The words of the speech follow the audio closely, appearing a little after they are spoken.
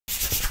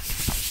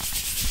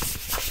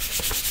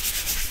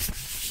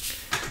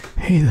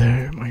Hey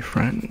there, my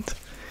friend.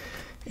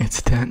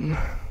 It's 10.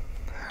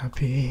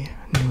 Happy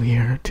New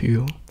Year to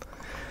you.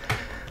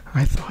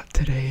 I thought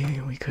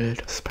today we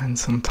could spend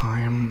some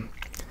time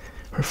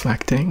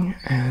reflecting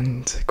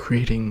and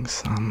creating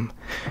some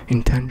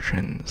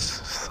intentions,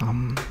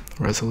 some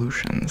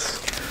resolutions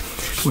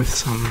with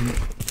some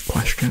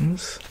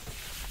questions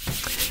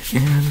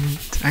and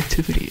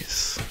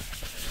activities.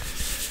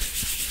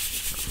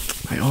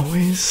 I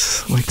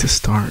always like to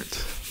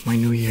start my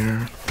new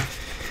year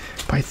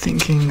by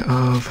thinking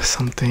of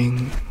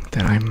something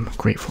that I'm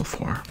grateful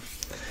for.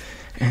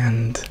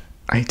 And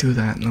I do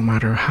that no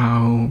matter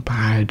how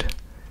bad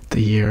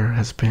the year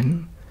has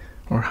been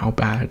or how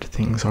bad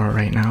things are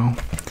right now.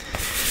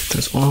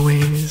 There's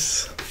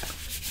always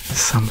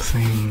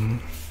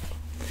something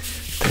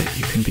that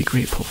you can be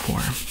grateful for.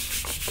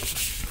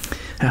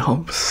 It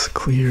helps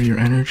clear your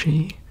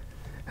energy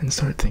and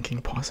start thinking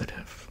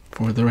positive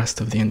for the rest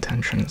of the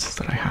intentions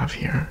that I have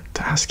here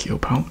to ask you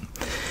about.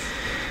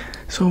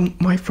 So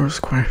my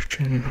first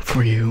question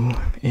for you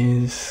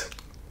is,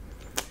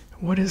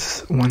 what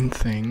is one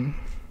thing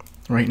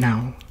right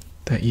now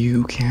that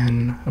you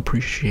can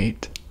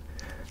appreciate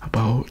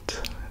about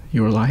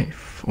your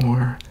life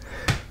or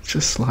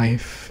just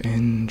life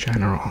in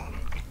general?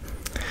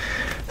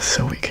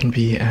 So it can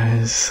be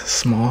as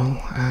small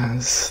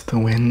as the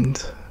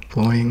wind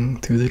blowing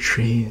through the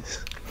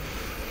trees.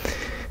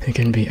 It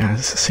can be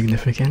as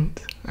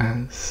significant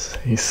as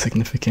a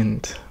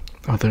significant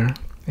other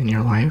in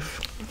your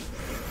life.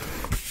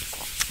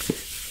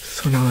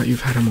 So now that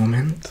you've had a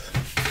moment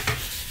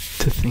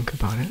to think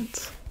about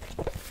it,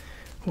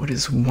 what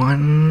is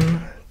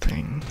one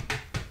thing,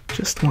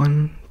 just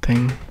one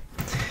thing,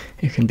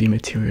 it can be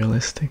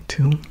materialistic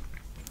too,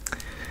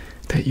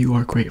 that you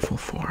are grateful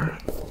for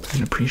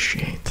and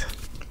appreciate?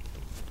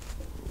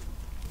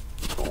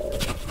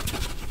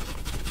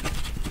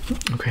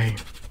 Okay.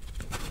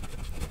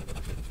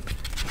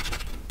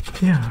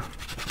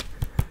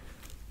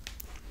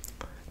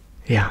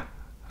 Yeah,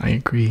 I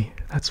agree.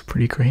 That's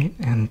pretty great.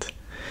 And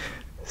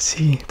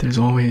see, there's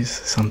always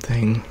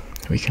something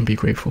we can be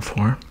grateful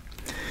for.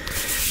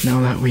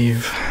 Now that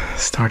we've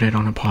started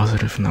on a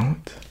positive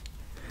note,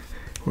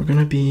 we're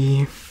gonna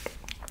be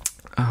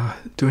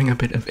doing a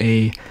bit of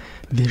a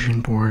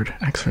vision board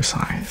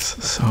exercise.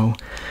 So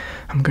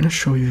I'm gonna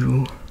show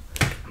you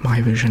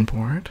my vision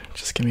board.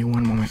 Just give me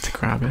one moment to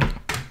grab it.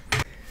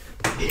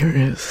 Here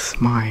is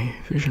my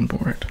vision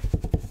board.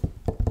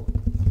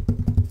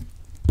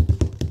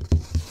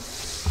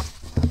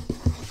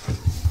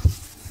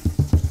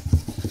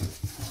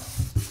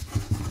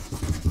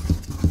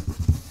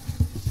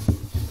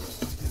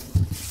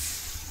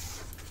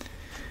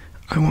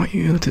 I want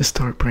you to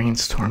start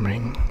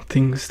brainstorming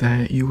things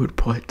that you would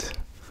put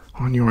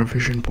on your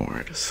vision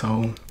board.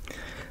 So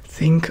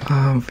think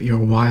of your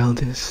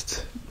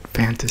wildest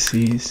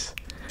fantasies,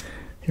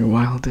 your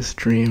wildest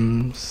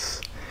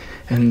dreams,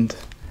 and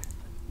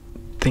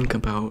think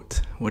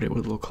about what it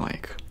would look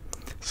like.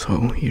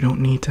 So you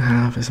don't need to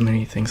have as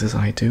many things as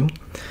I do,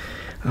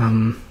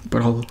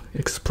 but I'll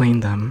explain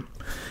them.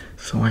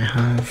 So I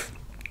have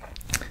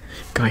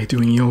a guy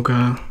doing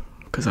yoga,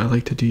 because I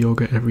like to do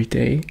yoga every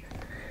day.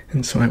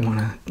 And so I want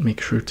to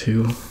make sure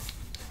to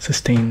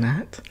sustain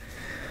that.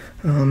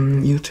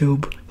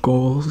 YouTube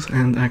goals,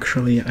 and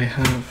actually I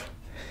have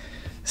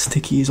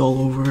stickies all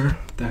over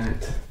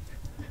that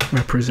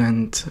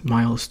represent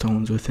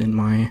milestones within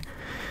my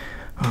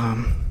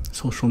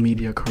social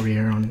media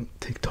career on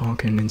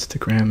TikTok and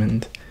Instagram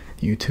and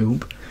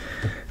YouTube.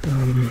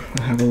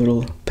 I have a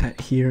little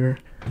pet here,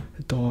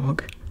 a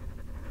dog,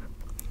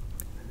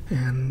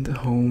 and a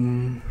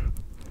home.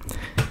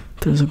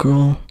 There's a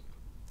girl.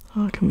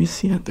 Can we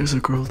see it? There's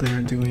a girl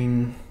there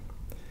doing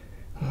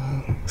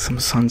some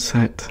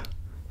sunset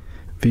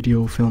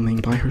video filming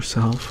by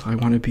herself. I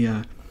want to be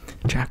a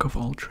jack of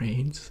all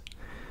trades.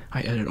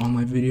 I edit all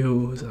my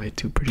videos. I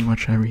do pretty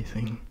much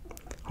everything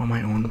on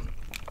my own.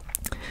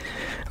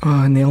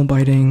 Nail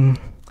biting,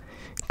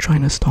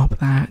 trying to stop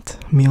that.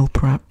 Meal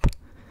prep,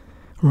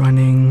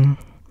 running,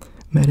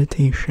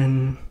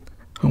 meditation.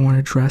 I want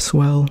to dress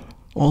well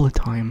all the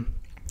time.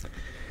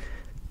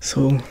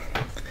 So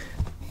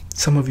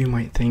some of you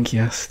might think,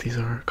 yes, these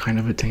are kind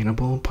of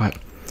attainable, but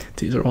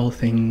these are all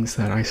things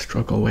that I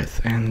struggle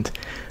with, and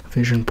a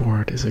vision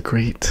board is a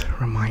great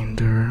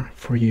reminder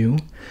for you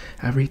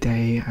every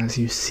day as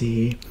you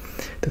see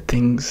the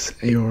things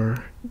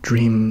your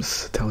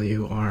dreams tell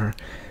you are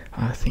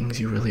things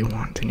you really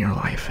want in your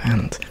life.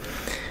 And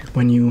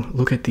when you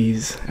look at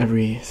these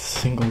every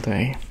single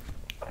day,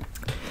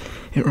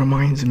 it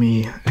reminds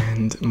me,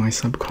 and my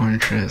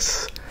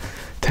subconscious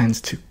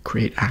tends to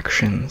create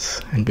actions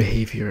and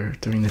behavior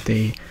during the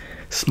day,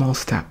 small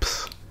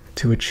steps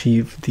to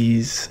achieve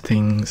these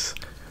things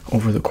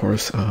over the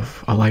course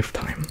of a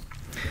lifetime.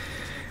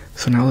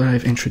 So now that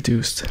I've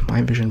introduced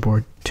my vision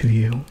board to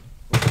you,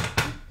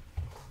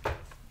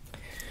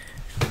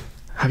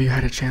 have you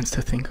had a chance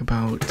to think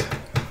about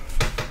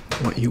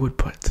what you would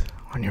put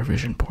on your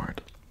vision board?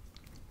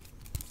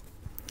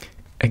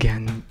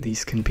 Again,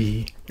 these can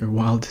be your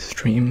wildest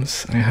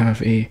dreams. I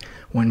have a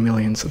 1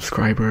 million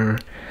subscriber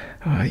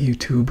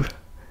YouTube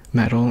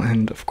medal,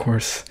 and of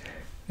course,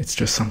 it's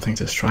just something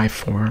to strive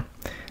for.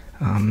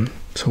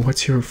 So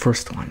what's your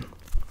first one?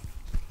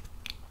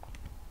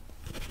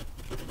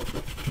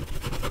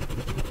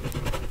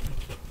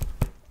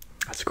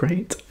 That's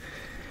great.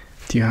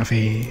 Do you have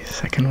a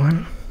second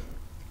one?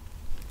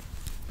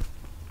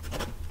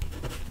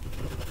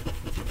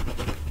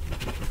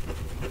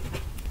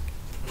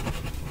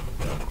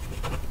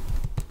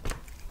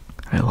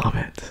 I love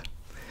it.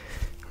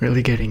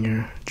 Really getting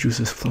your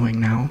juices flowing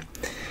now.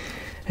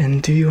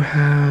 And do you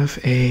have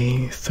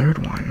a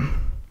third one?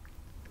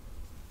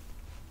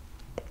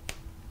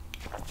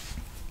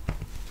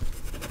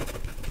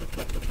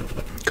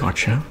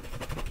 Gotcha.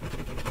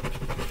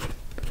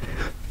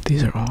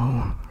 These are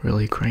all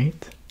really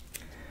great.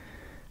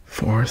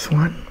 Fourth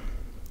one.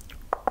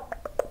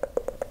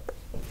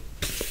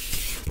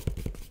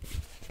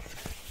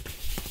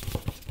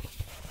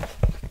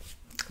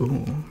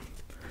 Ooh.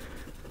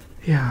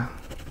 Yeah,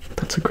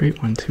 that's a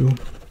great one too.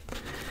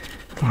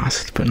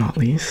 Last but not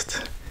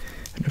least,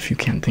 and if you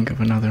can't think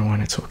of another one,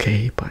 it's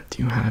okay, but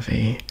do you have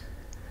a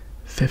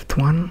fifth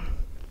one?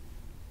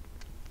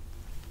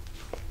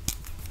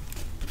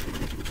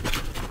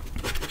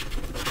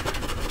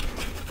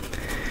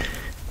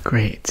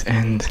 Great,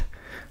 and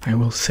I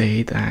will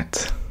say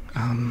that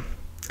I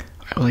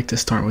would like to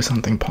start with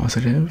something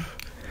positive,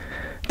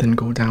 then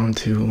go down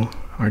to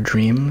our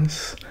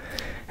dreams,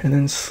 and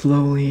then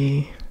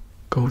slowly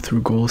go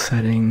through goal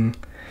setting,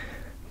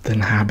 then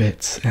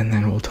habits, and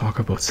then we'll talk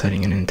about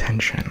setting an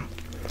intention,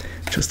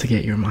 just to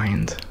get your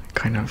mind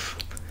kind of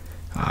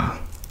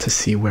to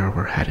see where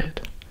we're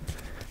headed.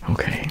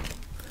 Okay,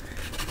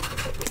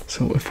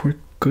 so if we're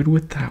good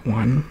with that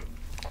one,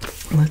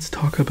 let's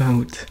talk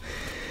about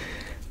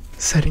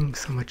setting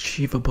some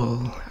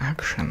achievable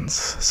actions,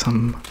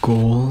 some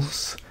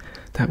goals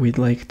that we'd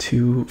like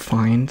to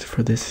find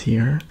for this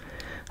year.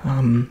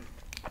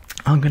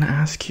 I'm gonna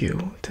ask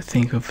you to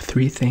think of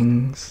 3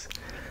 things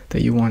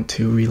that you want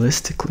to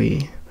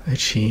realistically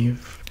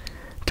achieve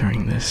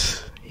during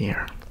this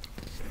year.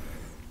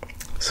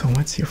 So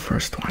what's your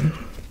first one?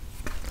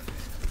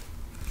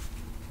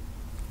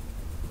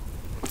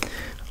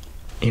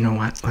 You know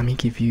what? Let me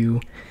give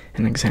you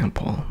an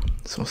example.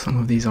 So some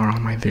of these are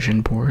on my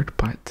vision board,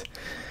 but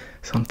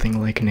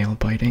something like nail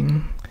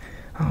biting,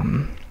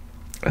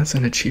 that's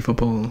an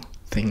achievable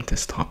thing to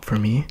stop for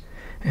me.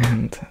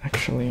 And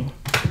actually,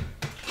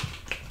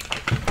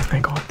 I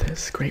got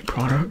this great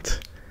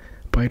product,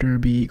 Biter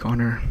Bee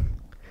Goner,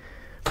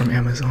 from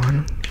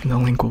Amazon. The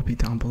link will be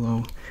down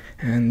below,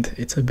 and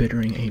it's a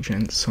bittering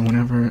agent, so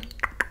whenever,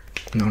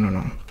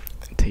 no,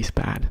 it tastes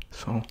bad,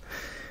 so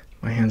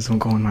my hands don't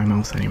go in my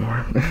mouth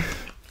anymore.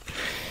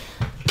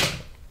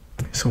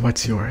 So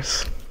what's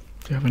yours?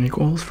 Do you have any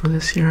goals for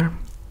this year?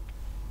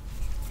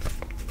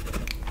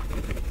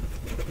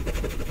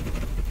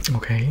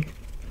 Okay.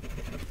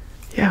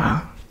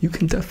 Yeah, you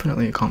can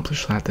definitely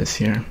accomplish that this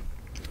year.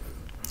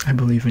 I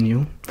believe in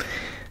you.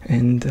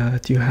 And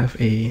do you have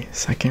a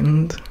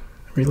second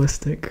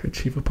realistic,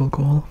 achievable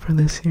goal for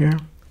this year?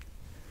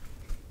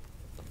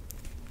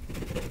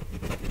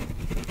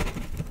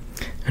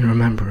 And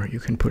remember, you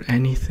can put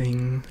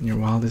anything in your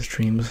wildest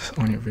dreams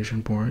on your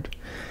vision board.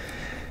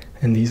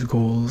 And these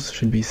goals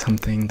should be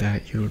something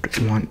that you'd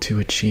want to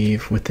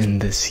achieve within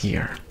this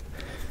year.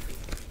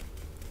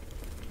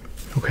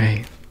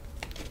 Okay.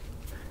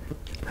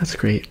 That's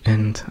great.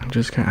 And I'm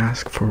just going to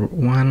ask for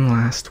one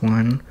last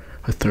one,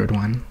 a third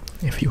one,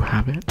 if you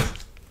have it.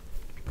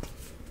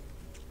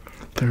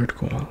 Third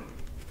goal.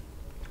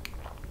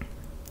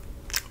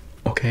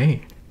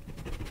 Okay.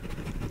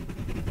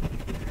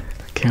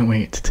 I can't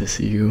wait to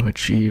see you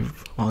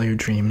achieve all your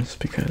dreams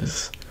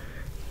because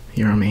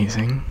you're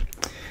amazing.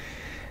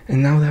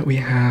 And now that we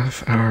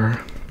have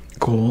our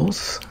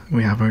goals,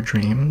 we have our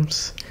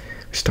dreams,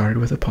 we started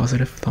with a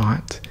positive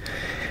thought,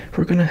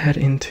 we're going to head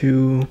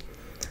into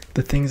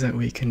the things that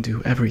we can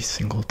do every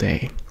single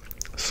day.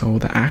 So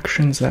the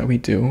actions that we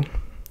do,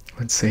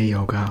 let's say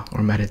yoga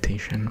or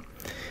meditation,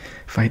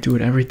 if I do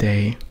it every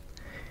day,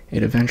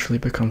 it eventually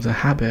becomes a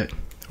habit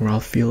where I'll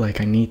feel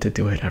like I need to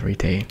do it every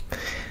day.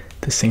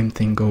 The same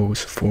thing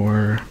goes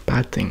for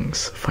bad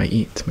things. If I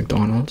eat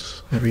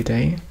McDonald's every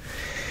day,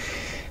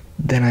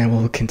 then I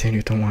will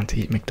continue to want to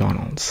eat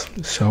McDonald's.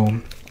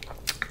 So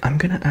I'm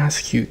gonna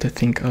ask you to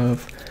think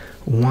of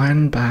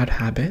one bad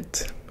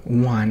habit,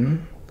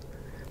 one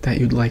that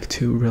you'd like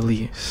to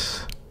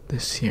release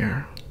this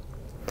year.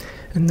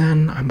 And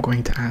then I'm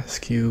going to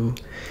ask you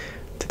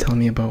to tell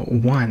me about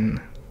one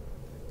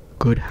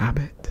good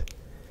habit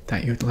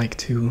that you'd like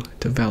to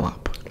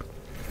develop.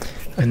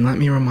 And let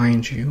me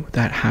remind you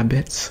that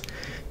habits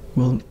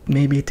will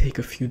maybe take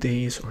a few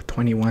days or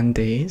 21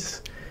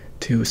 days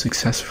to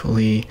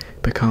successfully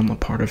become a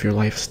part of your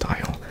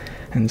lifestyle.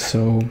 And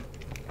so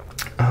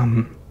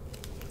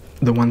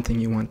the one thing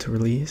you want to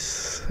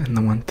release and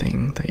the one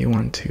thing that you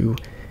want to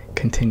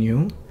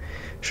continue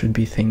should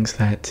be things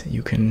that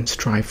you can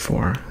strive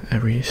for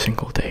every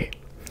single day.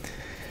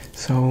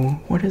 So,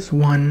 what is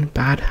one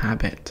bad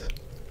habit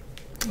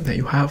that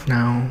you have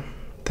now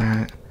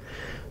that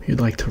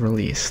you'd like to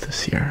release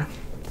this year?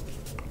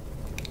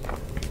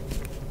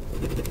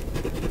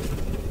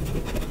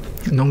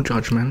 No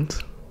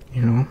judgment,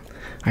 you know.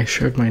 I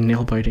shared my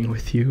nail biting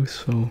with you,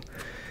 so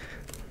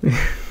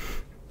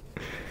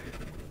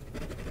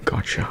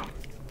gotcha.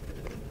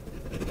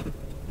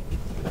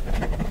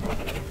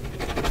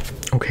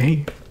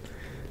 Okay,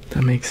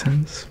 that makes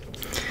sense.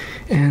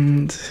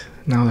 And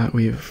now that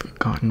we've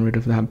gotten rid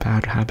of that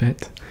bad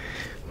habit,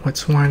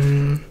 what's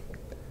one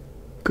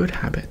good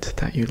habit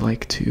that you'd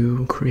like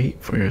to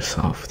create for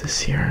yourself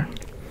this year?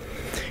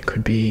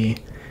 Could be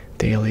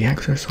daily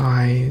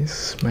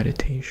exercise,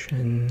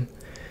 meditation.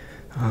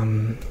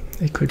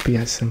 It could be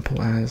as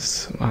simple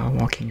as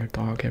walking your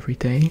dog every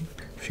day,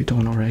 if you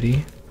don't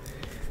already.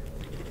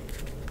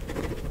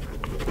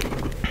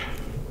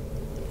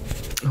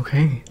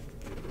 Okay.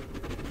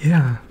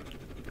 Yeah.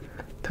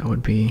 That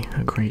would be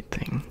a great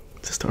thing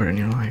to start in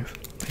your life.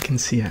 I can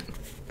see it.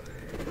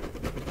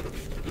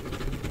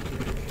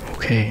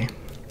 Okay.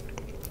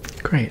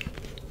 Great.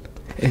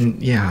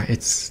 And yeah,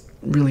 it's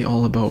really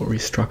all about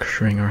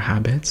restructuring our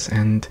habits,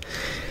 and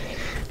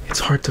it's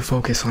hard to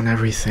focus on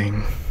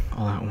everything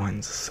all at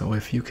once. So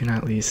if you can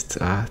at least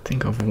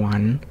think of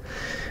one,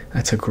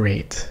 that's a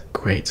great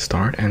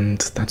start, and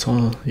that's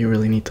all you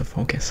really need to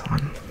focus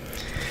on.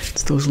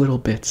 It's those little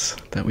bits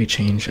that we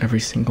change every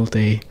single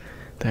day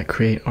that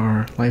create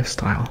our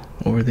lifestyle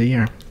over the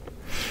year.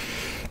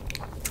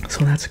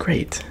 So that's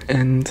great.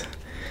 And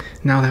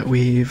now that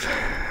we've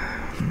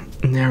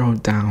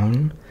narrowed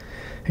down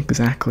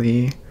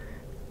exactly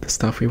the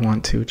stuff we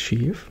want to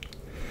achieve,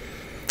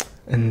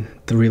 and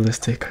the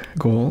realistic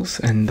goals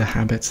and the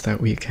habits that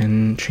we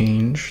can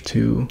change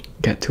to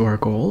get to our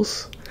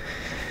goals,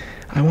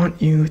 I want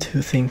you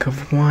to think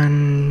of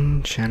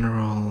one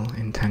general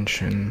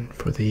intention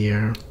for the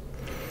year.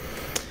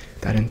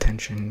 That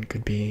intention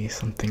could be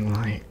something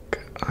like,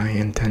 I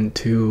intend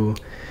to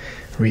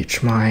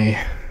reach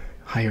my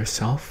higher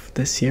self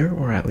this year,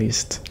 or at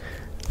least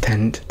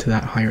tend to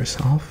that higher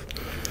self.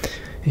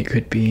 It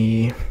could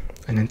be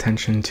an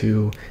intention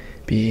to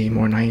be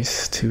more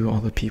nice to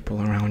all the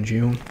people around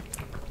you.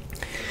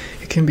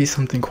 It can be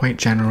something quite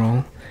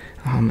general,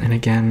 and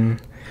again,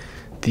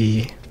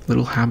 the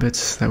little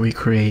habits that we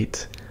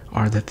create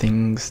are the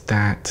things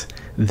that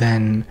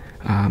then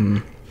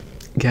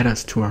get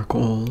us to our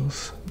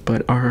goals,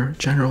 but our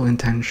general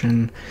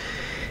intention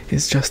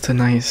is just a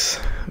nice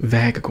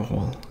vague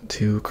goal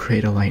to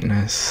create a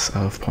lightness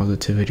of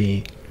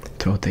positivity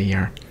throughout the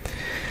year.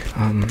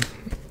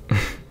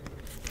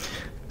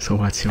 So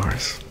what's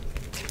yours,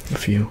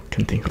 if you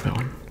can think of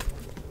one?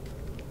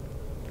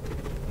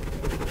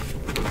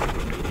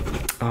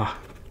 Ah,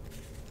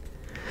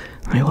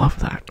 I love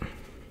that.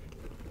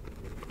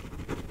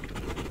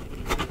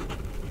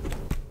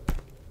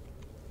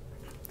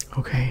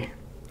 Okay,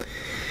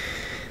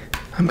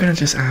 I'm gonna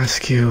just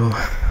ask you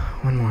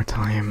one more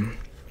time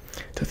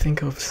to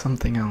think of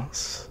something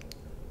else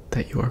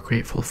that you are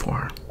grateful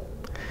for.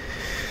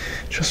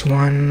 Just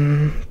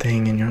one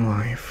thing in your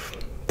life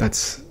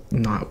that's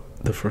not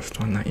the first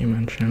one that you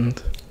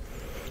mentioned.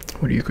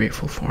 What are you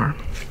grateful for?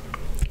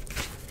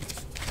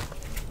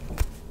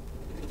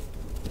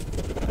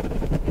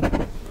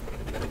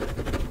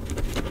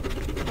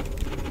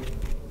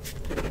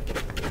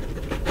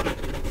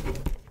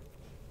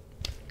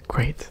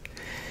 Great.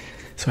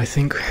 So I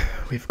think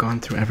we've gone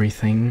through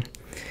everything,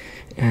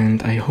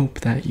 and I hope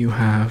that you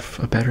have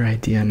a better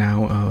idea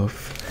now of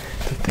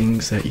the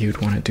things that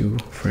you'd want to do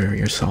for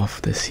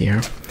yourself this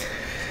year.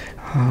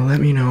 Let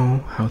me know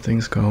how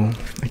things go.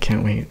 I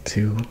can't wait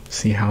to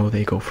see how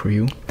they go for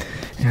you.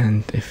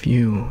 And if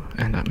you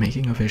end up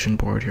making a vision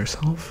board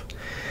yourself,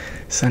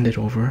 send it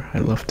over.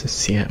 I'd love to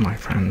see it, my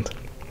friend.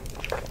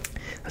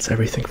 That's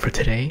everything for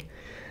today.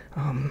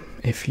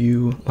 If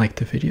you liked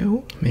the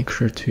video, make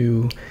sure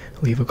to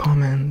leave a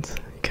comment.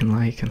 You can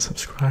like and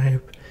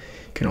subscribe.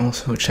 You can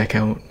also check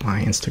out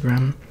my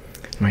Instagram,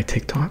 my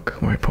TikTok,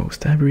 where I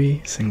post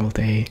every single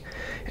day.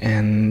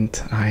 And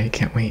I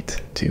can't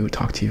wait to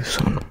talk to you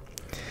soon.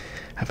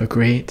 Have a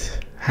great,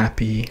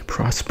 happy,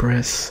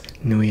 prosperous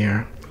New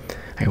Year.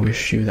 I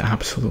wish you the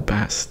absolute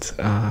best,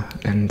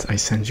 and I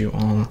send you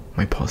all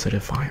my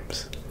positive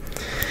vibes.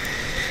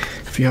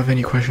 If you have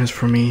any questions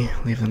for me,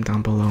 leave them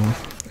down below.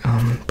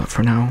 But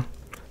for now,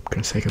 I'm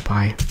gonna say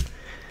goodbye.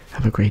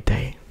 Have a great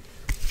day.